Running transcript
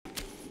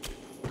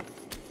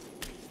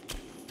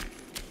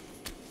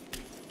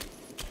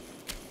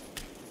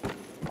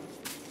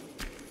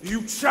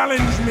You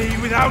challenge me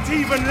without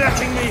even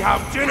letting me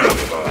have dinner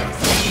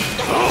first!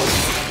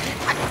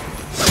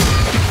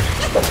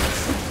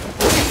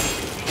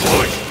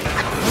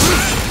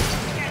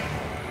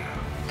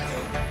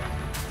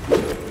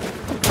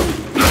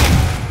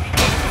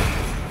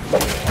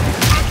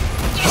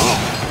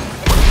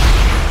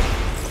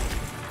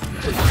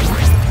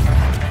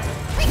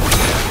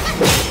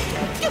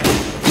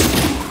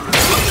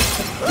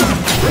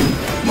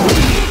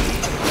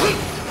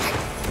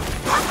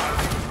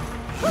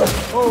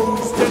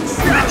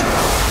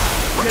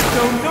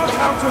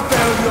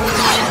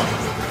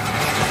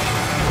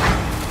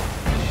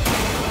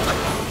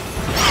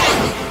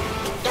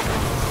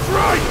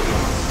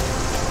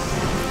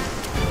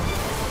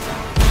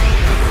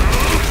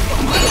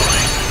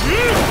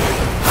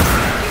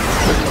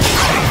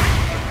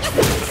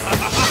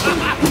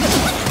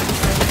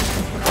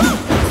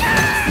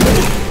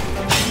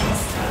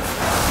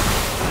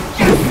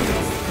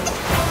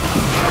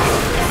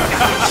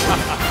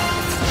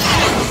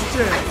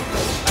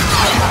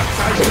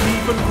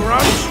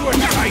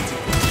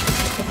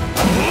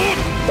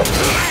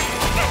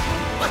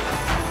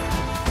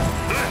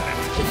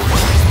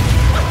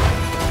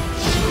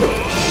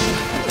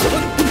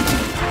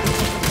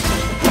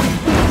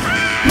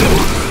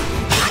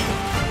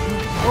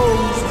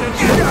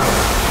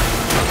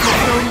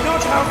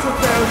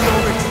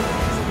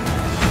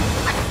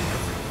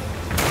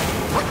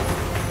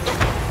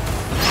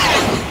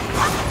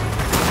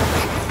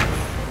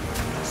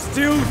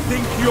 Still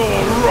think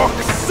you're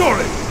rock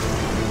solid?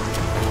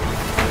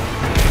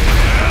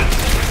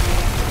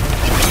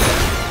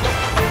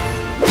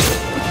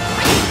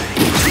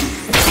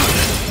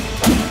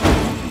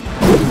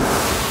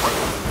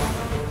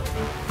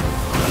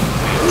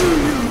 Do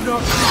you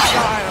not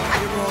desire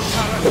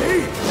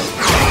immortality?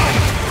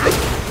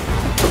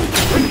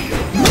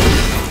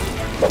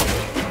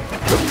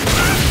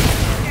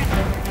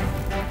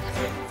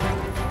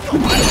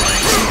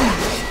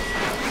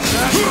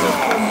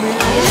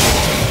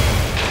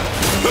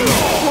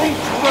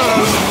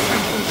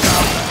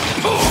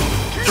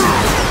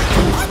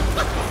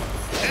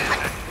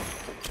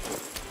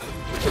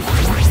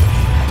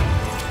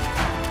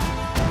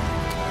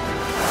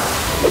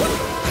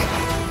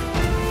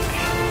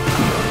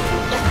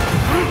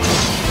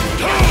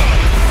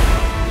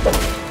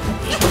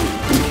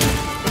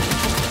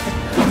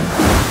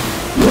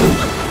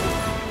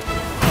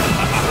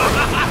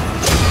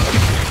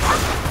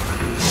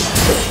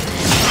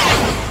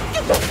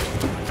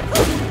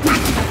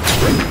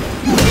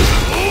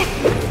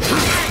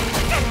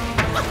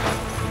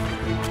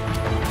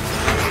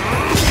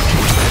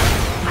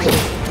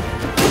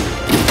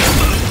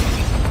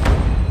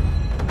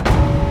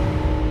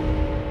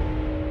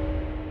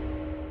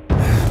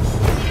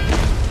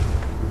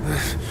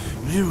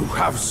 You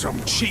have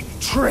some cheap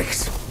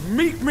tricks!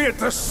 Meet me at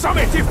the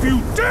summit if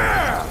you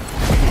dare!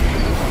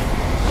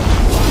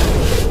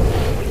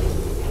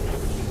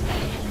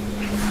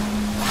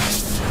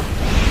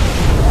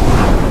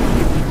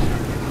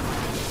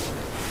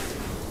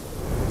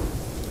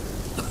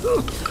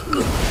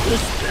 The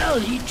spell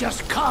he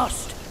just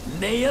cast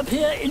may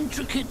appear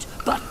intricate,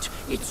 but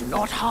it's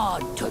not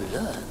hard to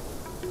learn.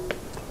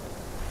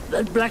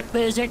 That Black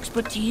Bear's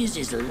expertise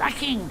is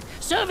lacking.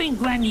 Serving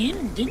Guan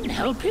Yin didn't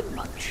help him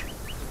much.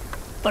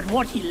 But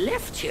what he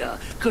left here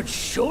could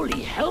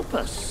surely help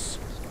us.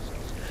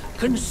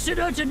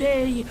 Consider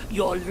today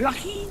your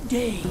lucky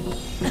day.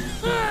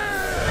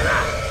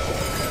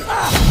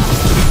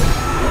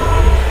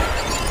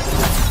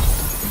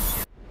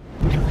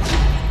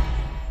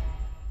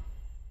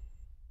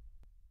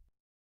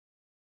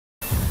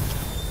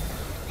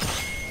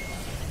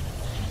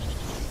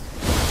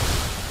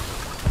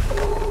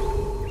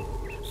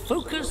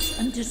 Focus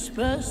and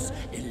disperse,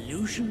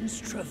 illusions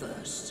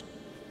traverse.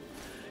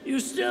 You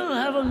still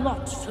have a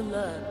lot to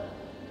learn,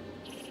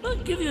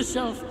 but give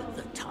yourself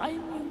the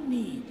time you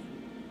need.